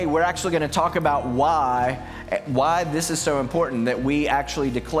We're actually going to talk about why this is so important that we actually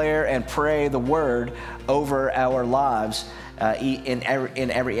declare and pray the word over our lives in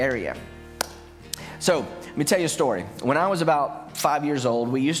every area. So let me tell you a story. When I was about 5 years old,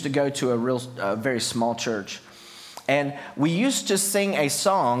 we used to go to a very small church, and we used to sing a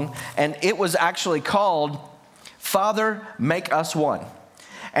song, and it was actually called "Father, Make Us One."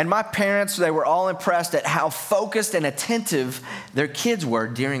 And my parents, they were all impressed at how focused and attentive their kids were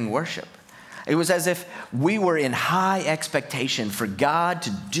during worship. It was as if we were in high expectation for God to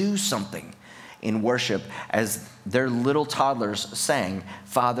do something in worship as their little toddlers sang,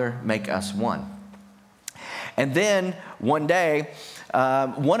 "Father, Make Us One." And then one day,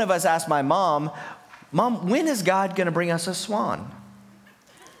 one of us asked my mom, "When is God going to bring us a swan?"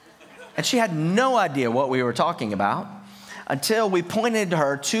 And she had no idea what we were talking about, until we pointed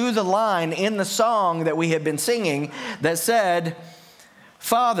her to the line in the song that we had been singing that said,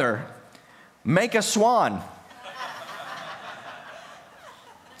 "Father, make a swan."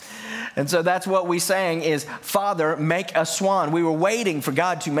 And so that's what we sang is, "Father, make a swan." We were waiting for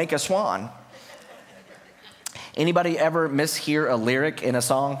God to make a swan. Anybody ever mishear a lyric in a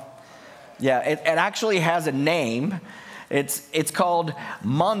song? Yeah, it actually has a name. It's called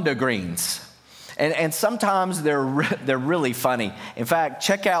mondegreens. And sometimes they're really funny. In fact,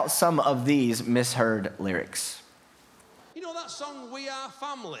 check out some of these misheard lyrics. You know that song, "We Are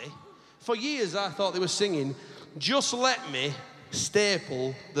Family"? For years I thought they were singing, "Just let me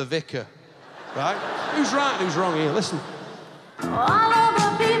staple the vicar." Right? Who's right and who's wrong here? Listen. All of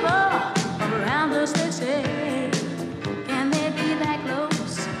the people around us, they say, "Can they be that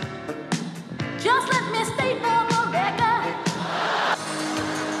close? Just let me staple the vicar."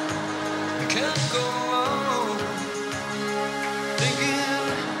 Can't go on thinking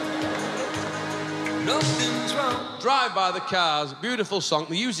nothing's wrong. Drive by the Cars, beautiful song.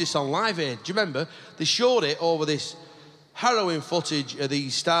 They used this on Live Aid. Do you remember? They showed it over this harrowing footage of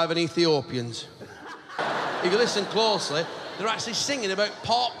these starving Ethiopians. If you listen closely, they're actually singing about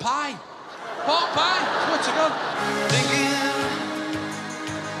pork pie. Pork pie, swear to God. Thinking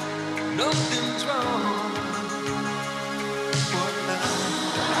nothing's wrong.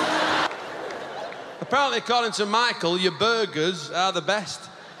 Apparently, according to Michael, your burgers are the best.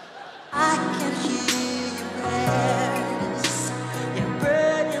 I can hear your prayers, your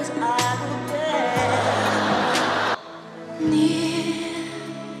burdens I will bear. Near,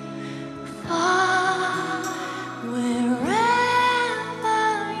 far, wherever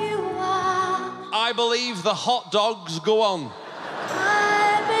you are, I believe the hot dogs go on.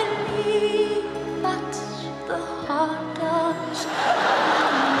 I believe that the heart does.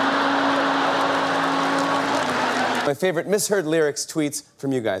 My favorite misheard lyrics tweets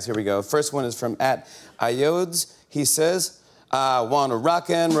from you guys. Here we go. First one is from @Iodes. He says, "I want to rock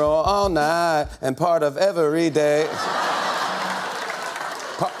and roll all night and part of every day."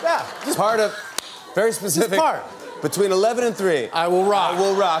 Part of, very specific. Just part. Between 11 and 3. I will rock. I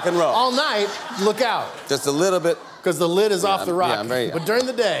will rock and roll. All night, look out. Just a little bit. Because the lid is off the rock. Yeah, I'm very, but during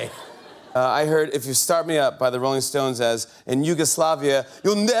the day. I heard "If You Start Me Up" by the Rolling Stones as, "In Yugoslavia,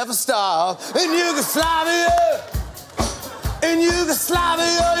 you'll never stop. In Yugoslavia, in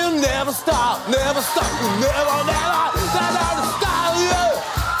Yugoslavia, you'll never stop. Never stop. You'll never, never stop.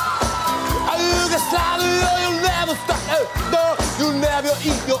 In Yugoslavia, you'll never stop. No, you'll never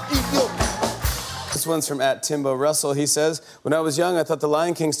eat. This one's from @Timbo Russell. He says, "When I was young, I thought the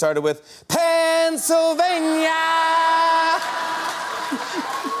Lion King started with Pennsylvania."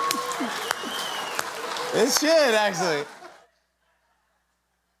 It should, actually.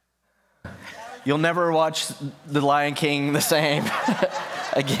 You'll never watch The Lion King the same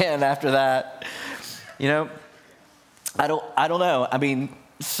again after that. You know, I don't know. I mean,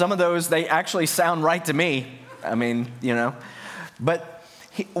 some of those, they actually sound right to me. I mean, you know. But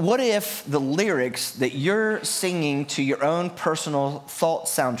what if the lyrics that you're singing to your own personal thought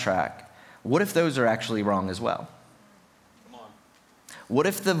soundtrack, what if those are actually wrong as well? What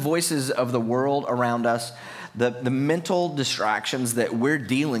if the voices of the world around us, the mental distractions that we're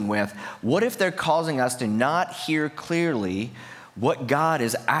dealing with, what if they're causing us to not hear clearly what God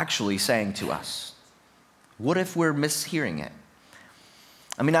is actually saying to us? What if we're mishearing it?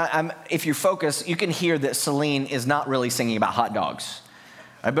 I mean, if you focus, you can hear that Celine is not really singing about hot dogs.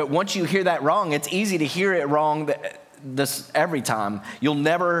 Right? But once you hear that wrong, it's easy to hear it wrong every time. You'll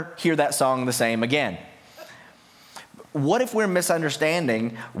never hear that song the same again. What if we're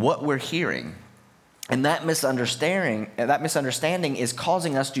misunderstanding what we're hearing? And that misunderstanding is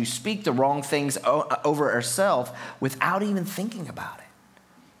causing us to speak the wrong things over ourselves without even thinking about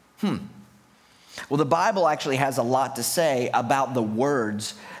it. Well, the Bible actually has a lot to say about the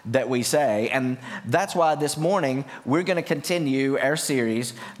words that we say. And that's why this morning we're going to continue our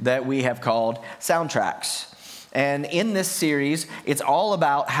series that we have called Soundtracks. And in this series, it's all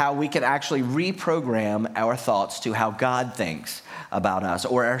about how we can actually reprogram our thoughts to how God thinks about us,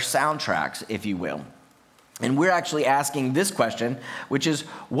 or our soundtracks, if you will. And we're actually asking this question, which is,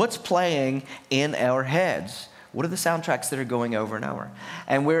 what's playing in our heads? What are the soundtracks that are going over and over?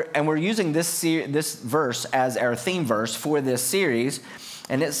 And we're using this verse as our theme verse for this series.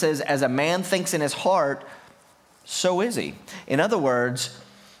 And it says, as a man thinks in his heart, so is he. In other words,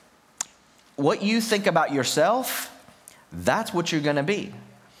 what you think about yourself, that's what you're going to be.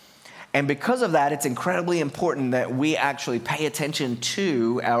 And because of that, it's incredibly important that we actually pay attention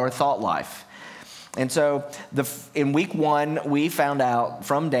to our thought life. And so in week 1, we found out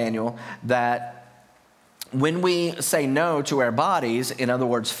from Daniel that when we say no to our bodies, in other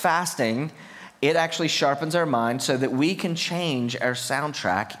words, fasting, it actually sharpens our mind so that we can change our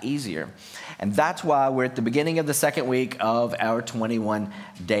soundtrack easier. And that's why we're at the beginning of the second week of our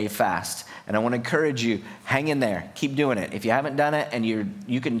 21-day fast. And I want to encourage you, hang in there, keep doing it. If you haven't done it and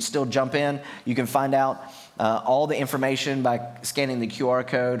you can still jump in, you can find out all the information by scanning the QR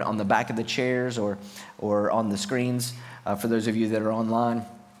code on the back of the chairs or on the screens for those of you that are online.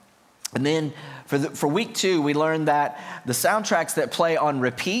 And then for week 2, we learned that the soundtracks that play on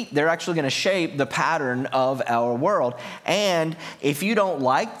repeat, they're actually going to shape the pattern of our world. And if you don't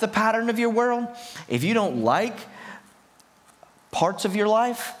like the pattern of your world, if you don't like parts of your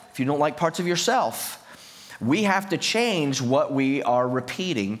life, if you don't like parts of yourself, we have to change what we are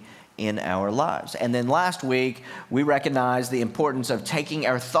repeating in our lives. And then last week, we recognized the importance of taking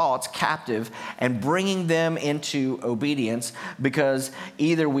our thoughts captive and bringing them into obedience, because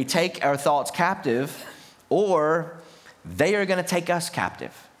either we take our thoughts captive or they are going to take us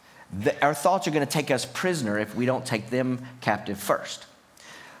captive. Our thoughts are going to take us prisoner if we don't take them captive first.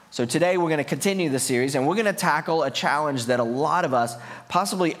 So today we're going to continue the series, and we're going to tackle a challenge that a lot of us,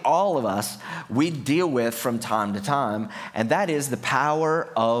 possibly all of us, we deal with from time to time, and that is the power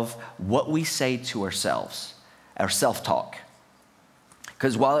of what we say to ourselves, our self-talk.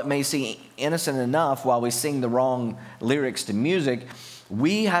 Because while it may seem innocent enough while we sing the wrong lyrics to music,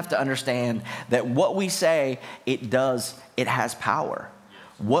 we have to understand that what we say, it has power.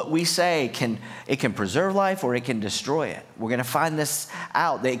 What we say can preserve life or it can destroy it. We're going to find this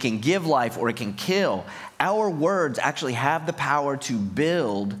out, that it can give life or it can kill. Our words actually have the power to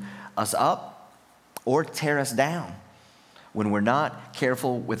build us up or tear us down when we're not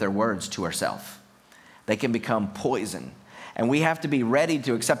careful with our words to ourselves. They can become poison, and we have to be ready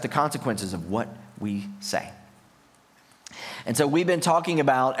to accept the consequences of what we say. And so we've been talking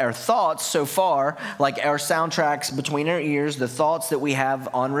about our thoughts so far, like our soundtracks between our ears, the thoughts that we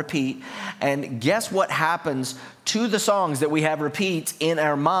have on repeat. And guess what happens to the songs that we have repeat in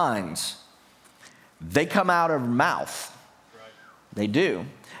our minds? They come out of our mouth. Right. They do.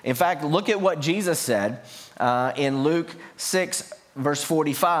 In fact, look at what Jesus said in Luke 6, verse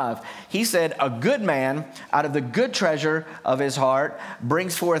 45. He said, a good man out of the good treasure of his heart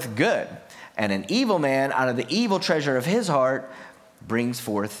brings forth good. And an evil man out of the evil treasure of his heart brings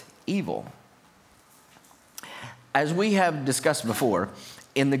forth evil. As we have discussed before,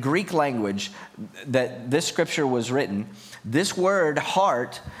 in the Greek language that this scripture was written, this word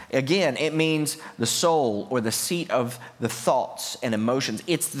heart, again, it means the soul or the seat of the thoughts and emotions.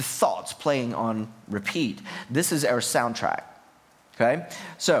 It's the thoughts playing on repeat. This is our soundtrack, okay?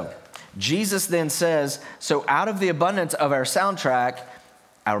 So Jesus then says, so out of the abundance of our soundtrack,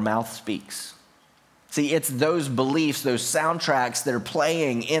 our mouth speaks. See, it's those beliefs, those soundtracks that are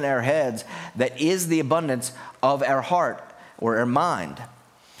playing in our heads that is the abundance of our heart or our mind.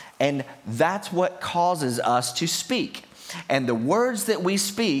 And that's what causes us to speak. And the words that we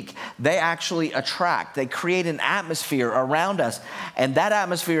speak, they actually attract. They create an atmosphere around us. And that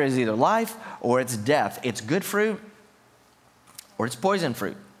atmosphere is either life or it's death. It's good fruit or it's poison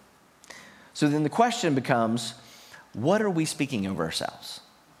fruit. So then the question becomes, what are we speaking over ourselves?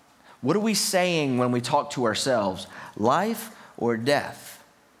 What are we saying when we talk to ourselves? Life or death?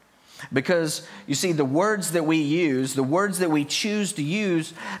 Because you see, the words that we use, the words that we choose to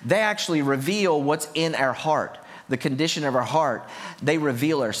use, they actually reveal what's in our heart, the condition of our heart. They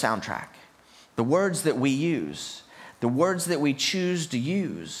reveal our soundtrack. The words that we use, the words that we choose to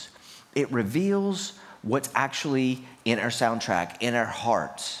use, it reveals what's actually in our soundtrack, in our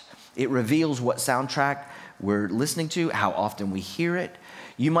hearts. It reveals what soundtrack we're listening to, how often we hear it.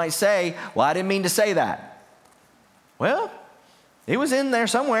 You might say, well, I didn't mean to say that. Well, it was in there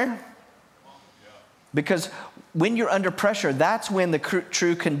somewhere. Because when you're under pressure, that's when the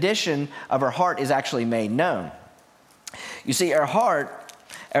true condition of our heart is actually made known. You see, our heart,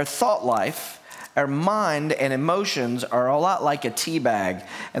 our thought life, our mind and emotions are a lot like a tea bag.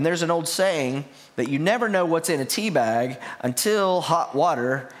 And there's an old saying that you never know what's in a tea bag until hot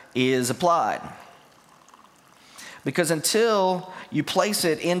water is applied. Because until you place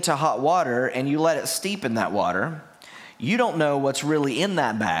it into hot water and you let it steep in that water, you don't know what's really in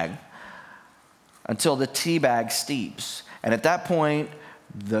that bag until the tea bag steeps. And at that point,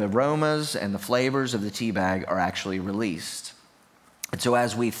 the aromas and the flavors of the tea bag are actually released. And so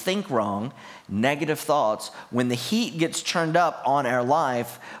as we think wrong, negative thoughts, when the heat gets turned up on our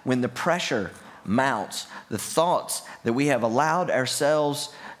life, when the pressure mounts, the thoughts that we have allowed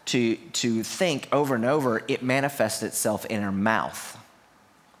ourselves to think over and over, it manifests itself in our mouth.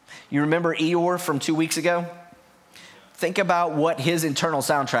 You remember Eeyore from 2 weeks ago? Think about what his internal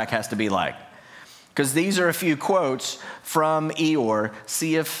soundtrack has to be like. Because these are a few quotes from Eeyore.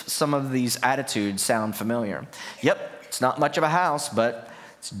 See if some of these attitudes sound familiar. Yep, it's not much of a house, but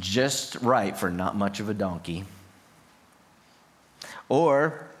it's just right for not much of a donkey.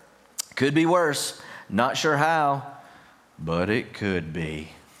 Or, could be worse, not sure how, but it could be.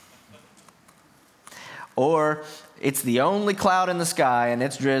 Or, it's the only cloud in the sky and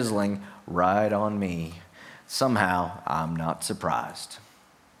it's drizzling right on me. Somehow, I'm not surprised.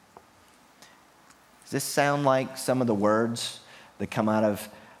 Does this sound like some of the words that come out of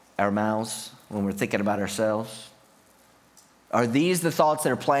our mouths when we're thinking about ourselves? Are these the thoughts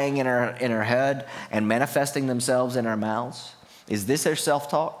that are playing in our head and manifesting themselves in our mouths? Is this our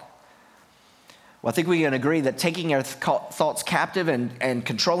self-talk? Well, I think we can agree that taking our thoughts captive and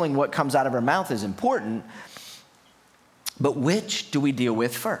controlling what comes out of our mouth is important. But which do we deal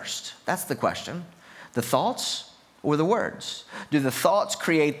with first? That's the question. The thoughts or the words? Do the thoughts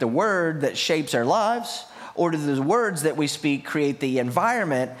create the word that shapes our lives? Or do the words that we speak create the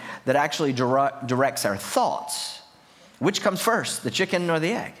environment that actually directs our thoughts? Which comes first, the chicken or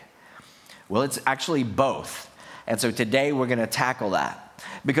the egg? Well, it's actually both. And so today we're going to tackle that.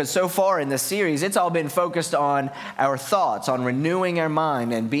 Because so far in this series, it's all been focused on our thoughts, on renewing our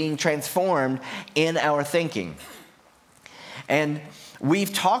mind and being transformed in our thinking. And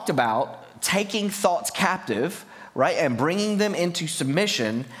we've talked about taking thoughts captive, right, and bringing them into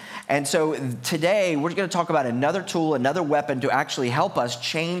submission. And so today we're going to talk about another tool, another weapon to actually help us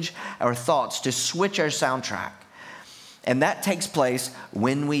change our thoughts, to switch our soundtrack. And that takes place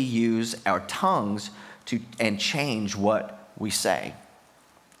when we use our tongues and change what we say.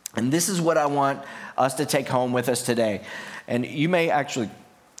 And this is what I want us to take home with us today. And you may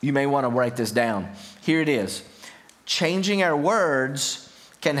want to write this down. Here it is. Changing our words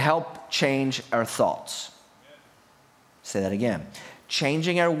can help change our thoughts. Say that again.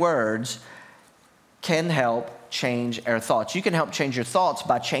 Changing our words can help change our thoughts. You can help change your thoughts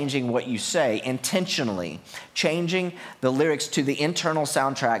by changing what you say intentionally, changing the lyrics to the internal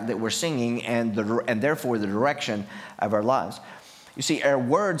soundtrack that we're singing and therefore the direction of our lives. You see, our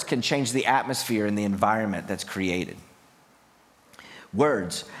words can change the atmosphere and the environment that's created.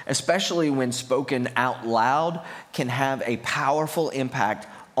 Words, especially when spoken out loud, can have a powerful impact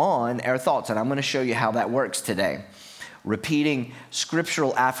on our thoughts. And I'm going to show you how that works today. Repeating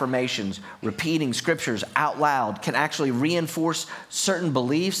scriptural affirmations, repeating scriptures out loud can actually reinforce certain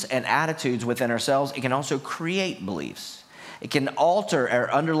beliefs and attitudes within ourselves. It can also create beliefs. It can alter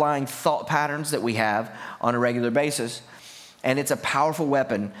our underlying thought patterns that we have on a regular basis. And it's a powerful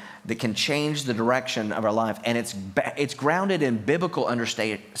weapon that can change the direction of our life. And it's grounded in biblical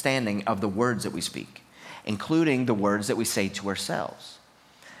understanding of the words that we speak, including the words that we say to ourselves.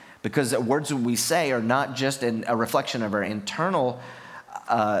 Because the words that we say are not just a reflection of our internal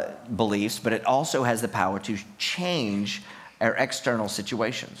beliefs, but it also has the power to change our external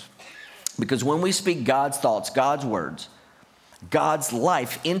situations. Because when we speak God's thoughts, God's words, God's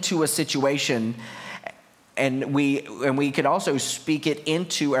life into a situation, and we could also speak it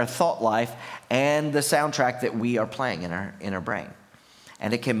into our thought life and the soundtrack that we are playing in our brain.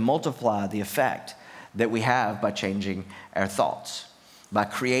 And it can multiply the effect that we have by changing our thoughts, by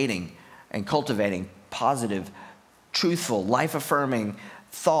creating and cultivating positive, truthful, life-affirming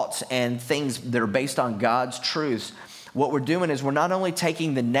thoughts and things that are based on God's truths. What we're doing is we're not only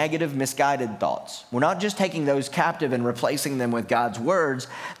taking the negative, misguided thoughts. We're not just taking those captive and replacing them with God's words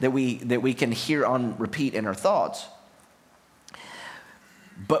that we can hear on repeat in our thoughts.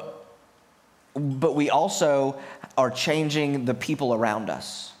 But we also are changing the people around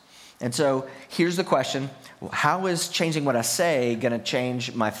us. And so here's the question. How is changing what I say going to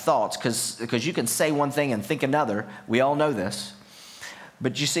change my thoughts? Because you can say one thing and think another. We all know this.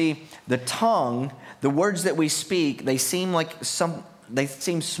 But you see, the tongue The words that we speak, they seem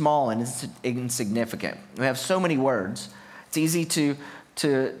small and insignificant. We have so many words. It's easy to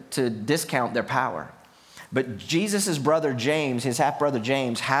discount their power. But Jesus' brother James, his half-brother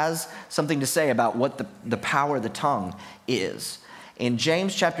James, has something to say about what the power of the tongue is. In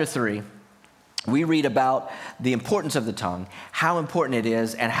James chapter 3, we read about the importance of the tongue, how important it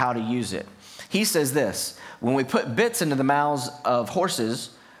is, and how to use it. He says this: when we put bits into the mouths of horses,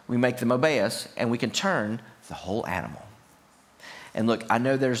 we make them obey us, and we can turn the whole animal. And look, I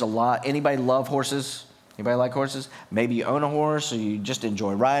know there's a lot. Anybody love horses? Anybody like horses? Maybe you own a horse, or you just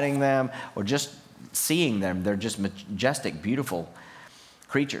enjoy riding them, or just seeing them. They're just majestic, beautiful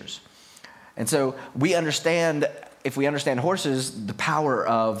creatures. And so if we understand horses, the power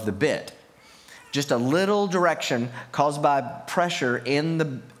of the bit. Just a little direction caused by pressure on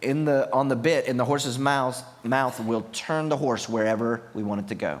the bit in the horse's mouth will turn the horse wherever we want it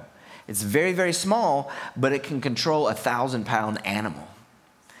to go. It's very, very small, but it can control a 1,000-pound animal.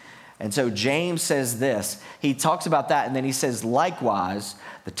 And so James says this. He talks about that, and then he says, likewise,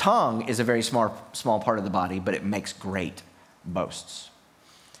 the tongue is a very small part of the body, but it makes great boasts.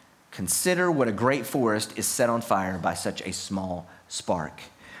 Consider what a great forest is set on fire by such a small spark.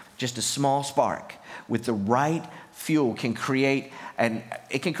 Just a small spark with the right fuel can create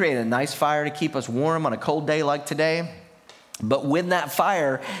a nice fire to keep us warm on a cold day like today. But when that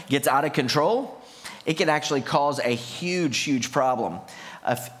fire gets out of control, it can actually cause a huge, huge problem.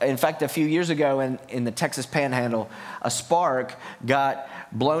 In fact, a few years ago in the Texas Panhandle, a spark got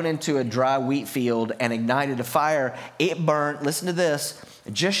blown into a dry wheat field and ignited a fire. It burned, listen to this,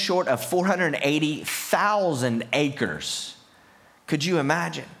 just short of 480,000 acres. Could you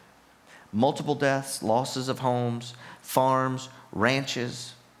imagine? Multiple deaths, losses of homes, farms,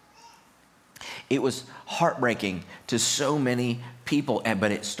 ranches. It was heartbreaking to so many people,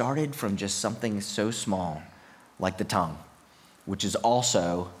 but it started from just something so small like the tongue, which is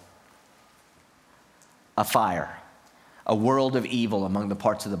also a fire, a world of evil among the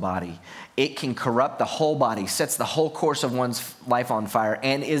parts of the body. It can corrupt the whole body, sets the whole course of one's life on fire,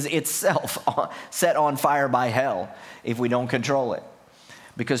 and is itself set on fire by hell if we don't control it.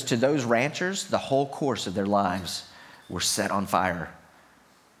 Because to those ranchers, the whole course of their lives were set on fire.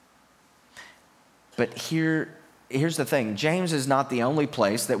 But here's the thing. James is not the only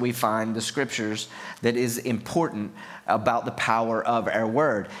place that we find the scriptures that is important about the power of our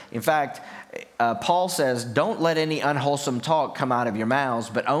word. In fact, Paul says, don't let any unwholesome talk come out of your mouths,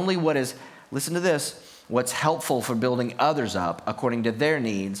 but only what is, listen to this, what's helpful for building others up according to their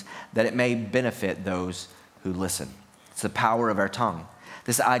needs, that it may benefit those who listen. It's the power of our tongue.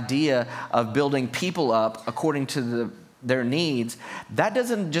 This idea of building people up according to their needs, that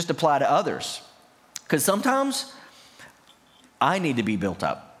doesn't just apply to others. Because sometimes I need to be built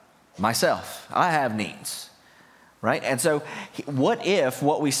up myself. I have needs, right? And so what if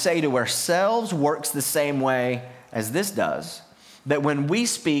what we say to ourselves works the same way as this does? That when we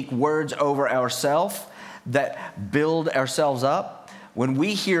speak words over ourselves that build ourselves up, when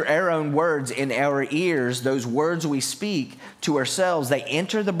we hear our own words in our ears, those words we speak to ourselves, they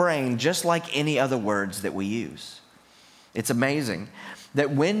enter the brain just like any other words that we use. It's amazing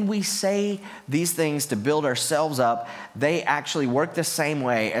that when we say these things to build ourselves up, they actually work the same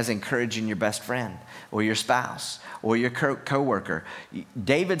way as encouraging your best friend or your spouse or your coworker.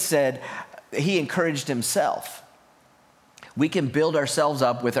 David said he encouraged himself. We can build ourselves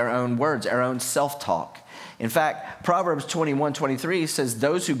up with our own words, our own self-talk. In fact, Proverbs 21:23 says,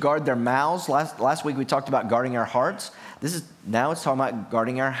 those who guard their mouths, last week we talked about guarding our hearts. Now it's talking about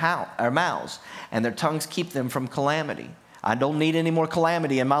guarding our mouths, and their tongues keep them from calamity. I don't need any more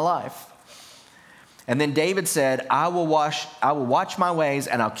calamity in my life. And then David said, I will watch my ways,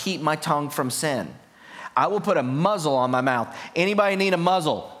 and I'll keep my tongue from sin. I will put a muzzle on my mouth. Anybody need a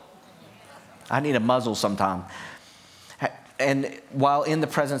muzzle? I need a muzzle sometime. And while in the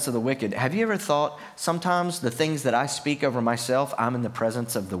presence of the wicked, have you ever thought sometimes the things that I speak over myself, I'm in the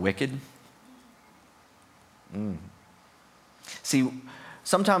presence of the wicked? See,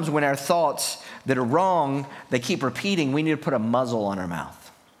 sometimes when our thoughts that are wrong, they keep repeating, we need to put a muzzle on our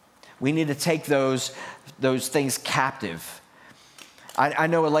mouth. We need to take those things captive. I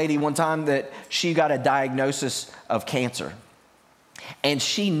know a lady one time that she got a diagnosis of cancer. And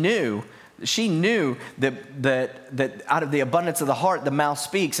she knew that out of the abundance of the heart, the mouth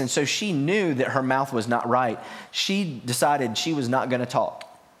speaks. And so she knew that her mouth was not right. She decided she was not going to talk.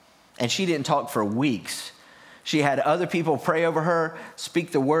 And she didn't talk for weeks. She had other people pray over her,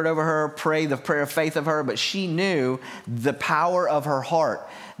 speak the word over her, pray the prayer of faith of her, but she knew the power of her heart,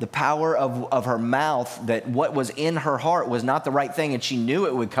 the power of her mouth, that what was in her heart was not the right thing, and she knew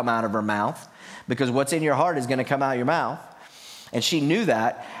it would come out of her mouth, because what's in your heart is going to come out of your mouth. And she knew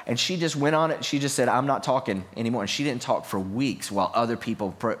that, and she just went on it. She just said, I'm not talking anymore. And she didn't talk for weeks while other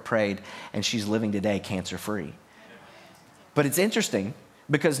people prayed, and she's living today cancer-free. But it's interesting,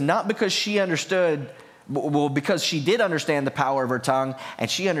 not because she understood, well, because she did understand the power of her tongue, and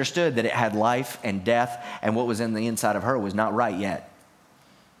she understood that it had life and death, and what was in the inside of her was not right yet.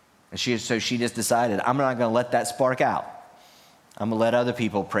 And so she just decided, I'm not going to let that spark out. I'm going to let other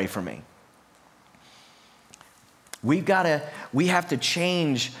people pray for me. We have to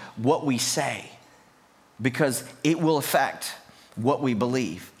change what we say, because it will affect what we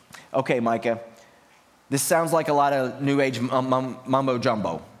believe. Okay, Micah, this sounds like a lot of New Age mumbo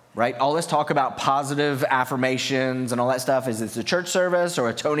jumbo, right? All this talk about positive affirmations and all that stuff, is this a church service or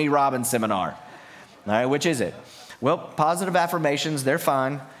a Tony Robbins seminar? All right, which is it? Well, positive affirmations, they're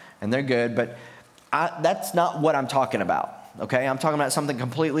fine and they're good, but that's not what I'm talking about. Okay, I'm talking about something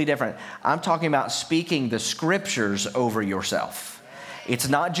completely different. I'm talking about speaking the scriptures over yourself. It's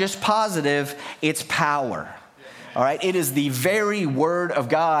not just positive, it's power. All right, it is the very word of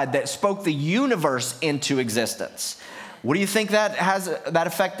God that spoke the universe into existence. What do you think that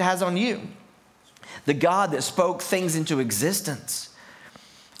effect has on you? The God that spoke things into existence,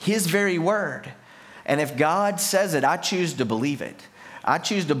 his very word. And if God says it, I choose to believe it. I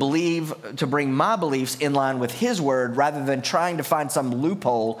choose to bring my beliefs in line with his word, rather than trying to find some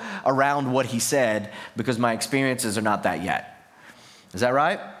loophole around what he said, because my experiences are not that yet. Is that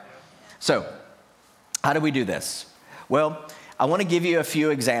right? So, how do we do this? Well, I want to give you a few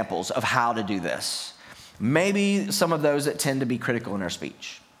examples of how to do this. Maybe some of those that tend to be critical in our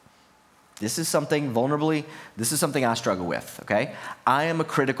speech. This is something I struggle with, okay? I am a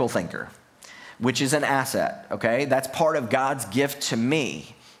critical thinker, which is an asset, okay? That's part of God's gift to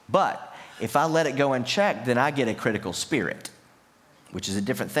me. But if I let it go unchecked, then I get a critical spirit, which is a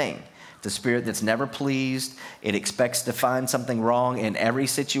different thing. It's a spirit that's never pleased. It expects to find something wrong in every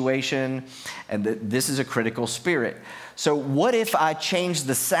situation, and this is a critical spirit. So what if I change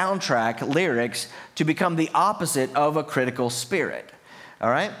the soundtrack lyrics to become the opposite of a critical spirit? All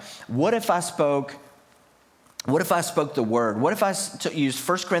right? What if I spoke the word? What if I used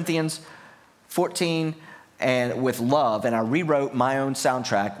 1 Corinthians 14 and with love, and I rewrote my own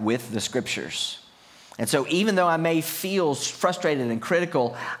soundtrack with the scriptures? And so even though I may feel frustrated and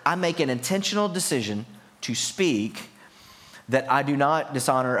critical, I make an intentional decision to speak that I do not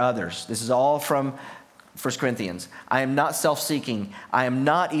dishonor others. This is all from 1 Corinthians. I am not self-seeking. I am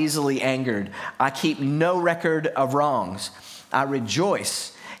not easily angered. I keep no record of wrongs. I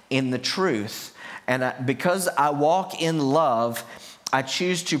rejoice in the truth. And because I walk in love, I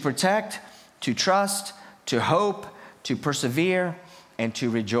choose to protect, to trust, to hope, to persevere, and to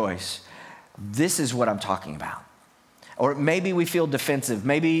rejoice. This is what I'm talking about. Or maybe we feel defensive,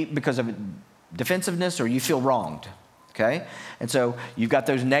 maybe because of defensiveness, or you feel wronged, okay? And so you've got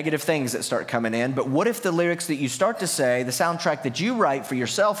those negative things that start coming in. But what if the lyrics that you start to say, the soundtrack that you write for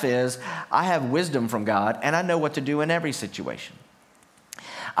yourself is, I have wisdom from God, and I know what to do in every situation.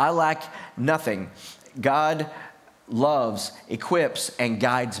 I lack nothing. God loves, equips, and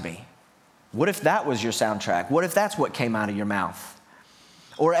guides me. What if that was your soundtrack? What if that's what came out of your mouth?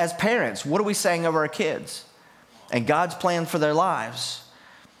 Or as parents, what are we saying over our kids and God's plan for their lives?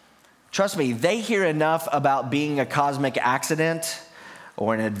 Trust me, they hear enough about being a cosmic accident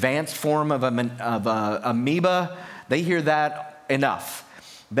or an advanced form of amoeba. They hear that enough.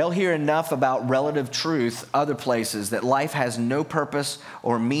 They'll hear enough about relative truth other places, that life has no purpose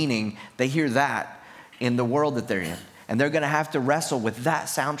or meaning. They hear that in the world that they're in. And they're going to have to wrestle with that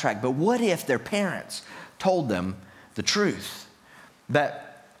soundtrack. But what if their parents told them the truth?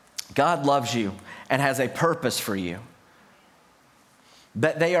 That God loves you and has a purpose for you.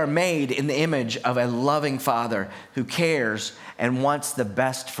 That they are made in the image of a loving Father who cares and wants the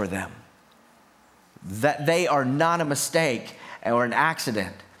best for them. That they are not a mistake or an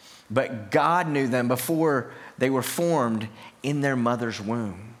accident, but God knew them before they were formed in their mother's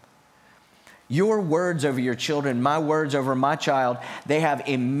womb. Your words over your children, my words over my child, they have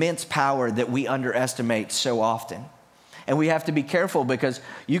immense power that we underestimate so often. And we have to be careful, because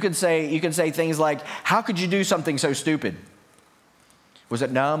you can say things like, how could you do something so stupid? Was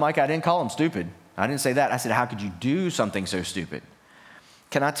it, no, Mike, I didn't call him stupid. I didn't say that. I said, how could you do something so stupid?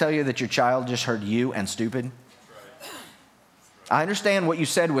 Can I tell you that your child just heard you and stupid? I understand what you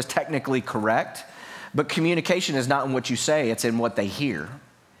said was technically correct, but communication is not in what you say, it's in what they hear.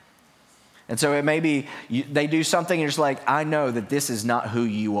 And so it may be they do something and you're just like, I know that this is not who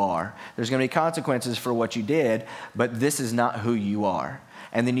you are. There's going to be consequences for what you did, but this is not who you are.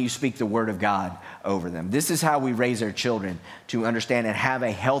 And then you speak the word of God over them. This is how we raise our children to understand and have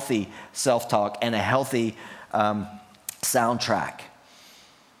a healthy self-talk and a healthy soundtrack.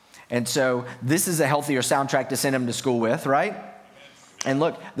 And so this is a healthier soundtrack to send them to school with, right? And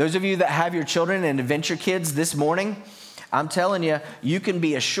look, those of you that have your children and adventure kids this morning, I'm telling you, you can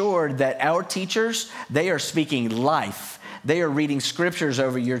be assured that our teachers, they are speaking life. They are reading scriptures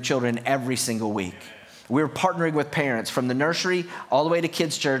over your children every single week. We're partnering with parents from the nursery all the way to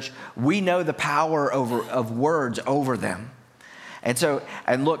kids' church. We know the power of words over them.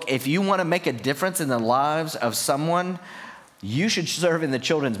 And look, if you want to make a difference in the lives of someone, you should serve in the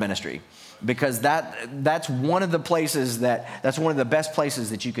children's ministry, because that's one of the best places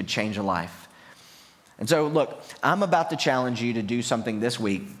that you could change a life. And so, look, I'm about to challenge you to do something this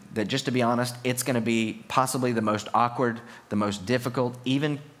week that, just to be honest, it's going to be possibly the most awkward, the most difficult,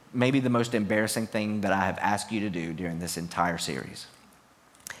 even maybe the most embarrassing thing that I have asked you to do during this entire series.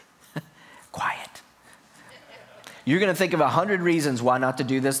 Quiet. You're going to think of 100 reasons why not to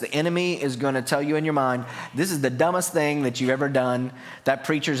do this. The enemy is going to tell you in your mind, this is the dumbest thing that you've ever done. That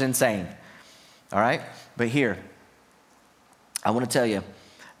preacher's insane. All right? But here, I want to tell you,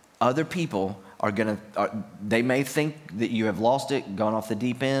 other people they may think that you have lost it, gone off the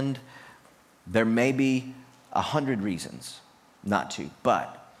deep end. There may be 100 reasons not to,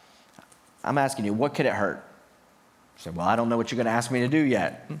 but I'm asking you, what could it hurt? You say, well, I don't know what you're going to ask me to do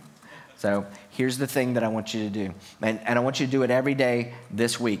yet. So here's the thing that I want you to do. And I want you to do it every day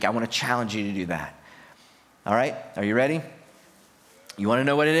this week. I want to challenge you to do that. All right? Are you ready? You want to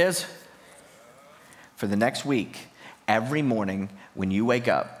know what it is? For the next week, every morning when you wake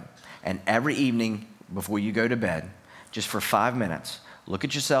up, and every evening before you go to bed, just for 5 minutes, look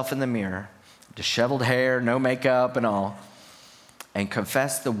at yourself in the mirror, disheveled hair, no makeup and all, and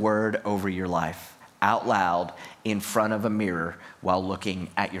confess the word over your life out loud in front of a mirror while looking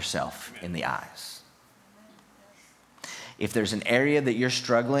at yourself in the eyes. If there's an area that you're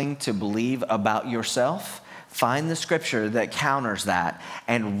struggling to believe about yourself, find the scripture that counters that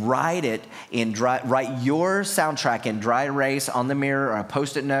and write your soundtrack in dry erase on the mirror, or a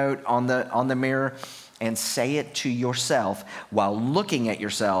Post-it note on the mirror, and say it to yourself while looking at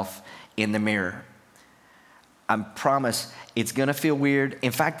yourself in the mirror. I promise it's going to feel weird.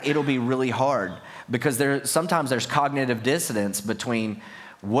 In fact, it'll be really hard, because sometimes there's cognitive dissonance between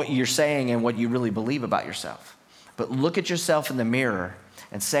what you're saying and what you really believe about yourself. But look at yourself in the mirror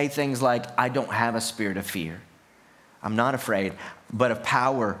and say things like, I don't have a spirit of fear. I'm not afraid, but of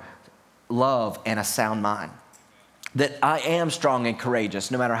power, love, and a sound mind. That I am strong and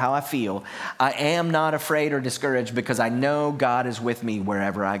courageous no matter how I feel. I am not afraid or discouraged, because I know God is with me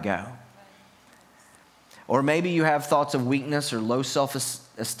wherever I go. Or maybe you have thoughts of weakness or low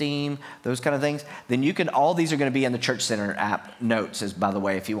self-esteem, those kind of things. Then all these are going to be in the Church Center app notes, by the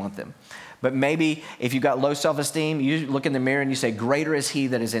way, if you want them. But maybe if you've got low self-esteem, you look in the mirror and you say, greater is he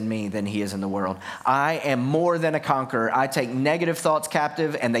that is in me than he is in the world. I am more than a conqueror. I take negative thoughts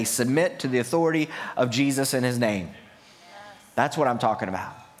captive, and they submit to the authority of Jesus in his name. That's what I'm talking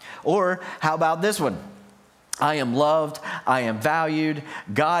about. Or how about this one? I am loved. I am valued.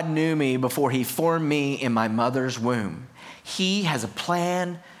 God knew me before he formed me in my mother's womb. He has a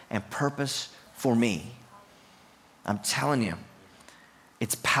plan and purpose for me. I'm telling you,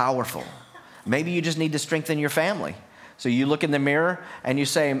 it's powerful. Maybe you just need to strengthen your family. So you look in the mirror and you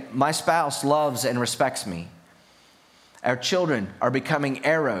say, my spouse loves and respects me. Our children are becoming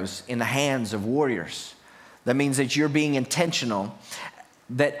arrows in the hands of warriors. That means that you're being intentional,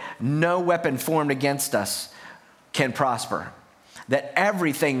 that no weapon formed against us can prosper. That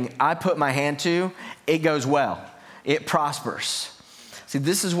everything I put my hand to, it goes well. It prospers. See,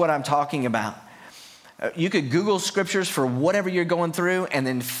 this is what I'm talking about. You could Google scriptures for whatever you're going through and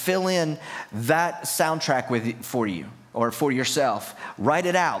then fill in that soundtrack for you or for yourself. Write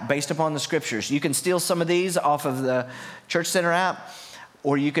it out based upon the scriptures. You can steal some of these off of the Church Center app,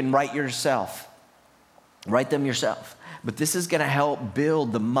 or you can write them yourself. But this is going to help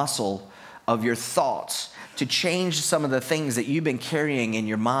build the muscle of your thoughts to change some of the things that you've been carrying in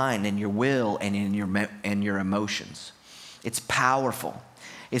your mind and your will and in your emotions. It's powerful.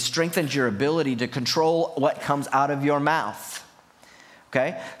 It strengthens your ability to control what comes out of your mouth.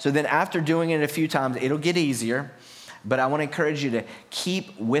 Okay? So then after doing it a few times, it'll get easier. But I want to encourage you to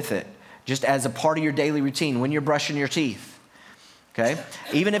keep with it, just as a part of your daily routine when you're brushing your teeth. Okay?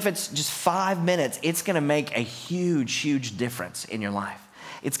 Even if it's just 5 minutes, it's going to make a huge, huge difference in your life.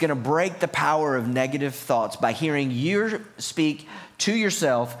 It's going to break the power of negative thoughts by hearing you speak to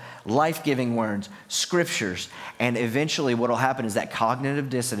yourself life-giving words, scriptures, and eventually what will happen is that cognitive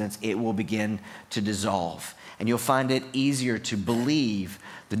dissonance, it will begin to dissolve. And you'll find it easier to believe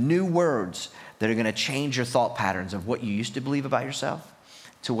the new words that are going to change your thought patterns of what you used to believe about yourself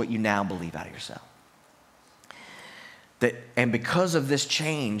to what you now believe about yourself. And because of this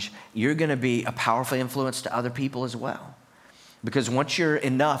change, you're going to be a powerful influence to other people as well. Because once you're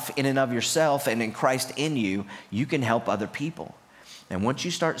enough in and of yourself and in Christ in you, you can help other people. And once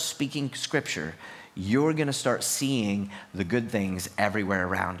you start speaking scripture, you're going to start seeing the good things everywhere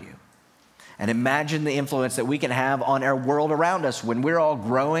around you. And imagine the influence that we can have on our world around us when we're all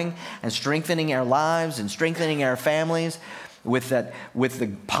growing and strengthening our lives and strengthening our families with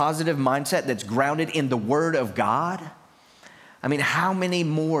the positive mindset that's grounded in the Word of God. I mean, how many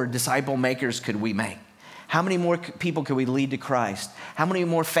more disciple makers could we make? How many more people could we lead to Christ? How many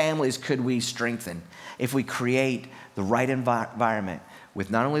more families could we strengthen if we create the right environment with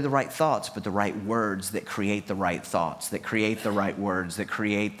not only the right thoughts, but the right words that create the right thoughts, that create the right words, that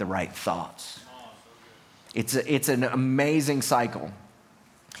create the right thoughts? It's an amazing cycle.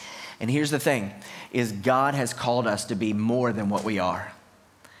 And here's the thing, is God has called us to be more than what we are.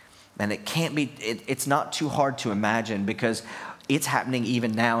 And it's not too hard to imagine because it's happening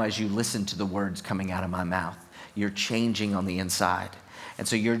even now as you listen to the words coming out of my mouth. You're changing on the inside. And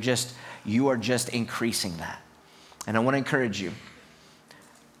so you are just increasing that. And I want to encourage you.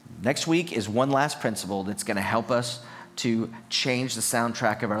 Next week is one last principle that's going to help us to change the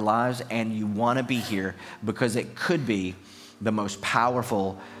soundtrack of our lives. And you want to be here because it could be the most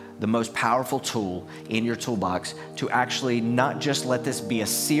powerful tool in your toolbox to actually not just let this be a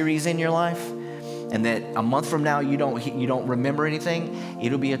series in your life, and that a month from now you don't remember anything.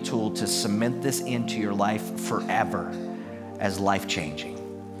 It'll be a tool to cement this into your life forever as life-changing.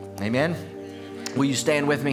 Amen? Will you stand with me?